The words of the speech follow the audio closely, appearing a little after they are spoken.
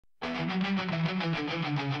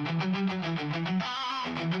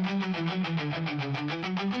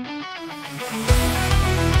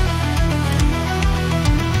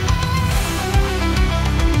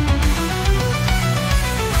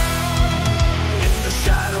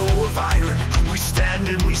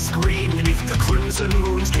And we scream beneath the crimson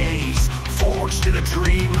moon's gaze. Forged in a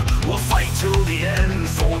dream, we'll fight till the end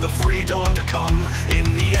for the free dawn to come. In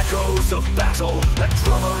the echoes of battle, that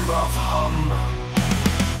drummer of hum.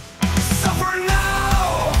 Suffer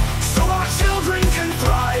now, so our children can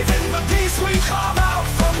thrive in the peace we carve out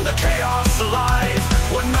from the chaos alive.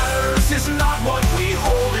 What matters is not what we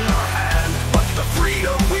hold in our hand, but the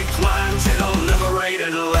freedom we plant in a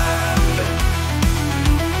liberated land.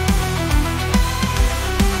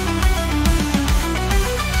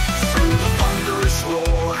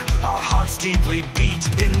 Deeply beat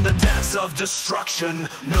in the dance of destruction.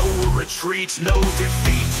 No retreat, no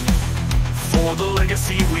defeat. For the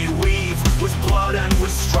legacy we weave with blood and with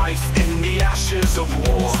strife. In the ashes of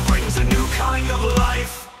war springs a new kind of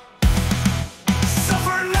life.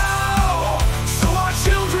 Suffer now, so our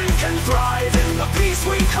children can thrive in the peace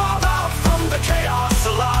we carve out from the chaos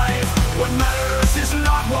alive. What matters is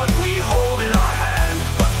not what we hold in our hand,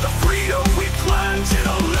 but the freedom we plant in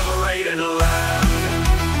a liberated land.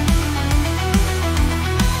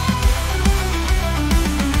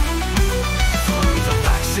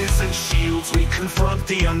 And shields we confront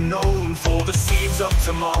the unknown for the seeds of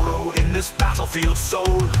tomorrow in this battlefield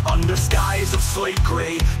sown. Under skies of slate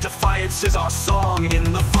gray, defiance is our song in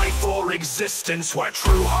the fight for existence where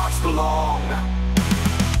true hearts belong.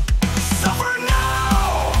 Suffer now.